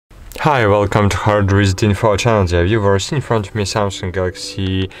Hi, welcome to Hardware Info channel, dear viewers. In front of me Samsung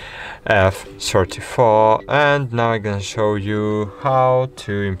Galaxy F34, and now I'm gonna show you how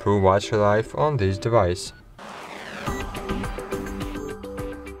to improve battery life on this device.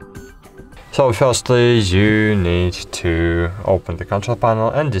 So firstly, you need to open the control panel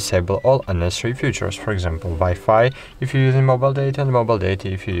and disable all unnecessary features, for example Wi-Fi if you're using mobile data, and mobile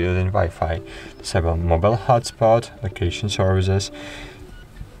data if you're using Wi-Fi. Disable mobile hotspot, location services,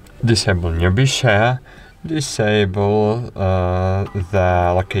 disable newbie share, disable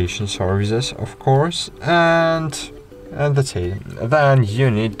the location services, of course, and that's it. Then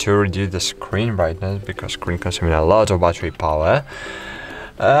you need to reduce the screen brightness because screen consuming a lot of battery power,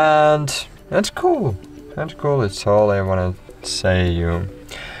 and that's cool. It's all I want to say you.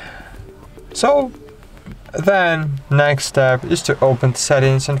 So then next step is to open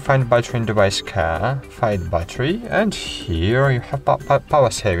settings and find battery in device care, find battery, and here you have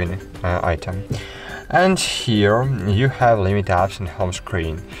power saving item, and here you have limit apps and home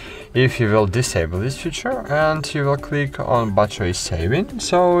screen. If you will disable this feature and you will click on battery saving,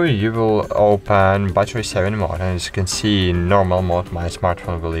 so you will open battery saving mode, and as you can see in normal mode my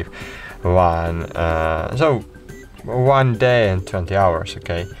smartphone will leave 1 day and 20 hours,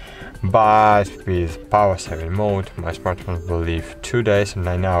 okay? But with power saving mode my smartphone will leave 2 days and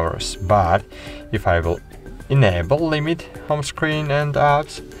 9 hours. But if I will enable limit home screen and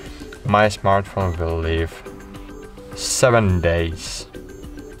apps, my smartphone will leave 7 days.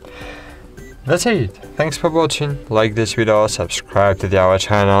 That's it. Thanks for watching. Like this video, subscribe to our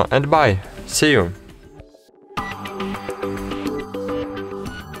channel, and bye. See you.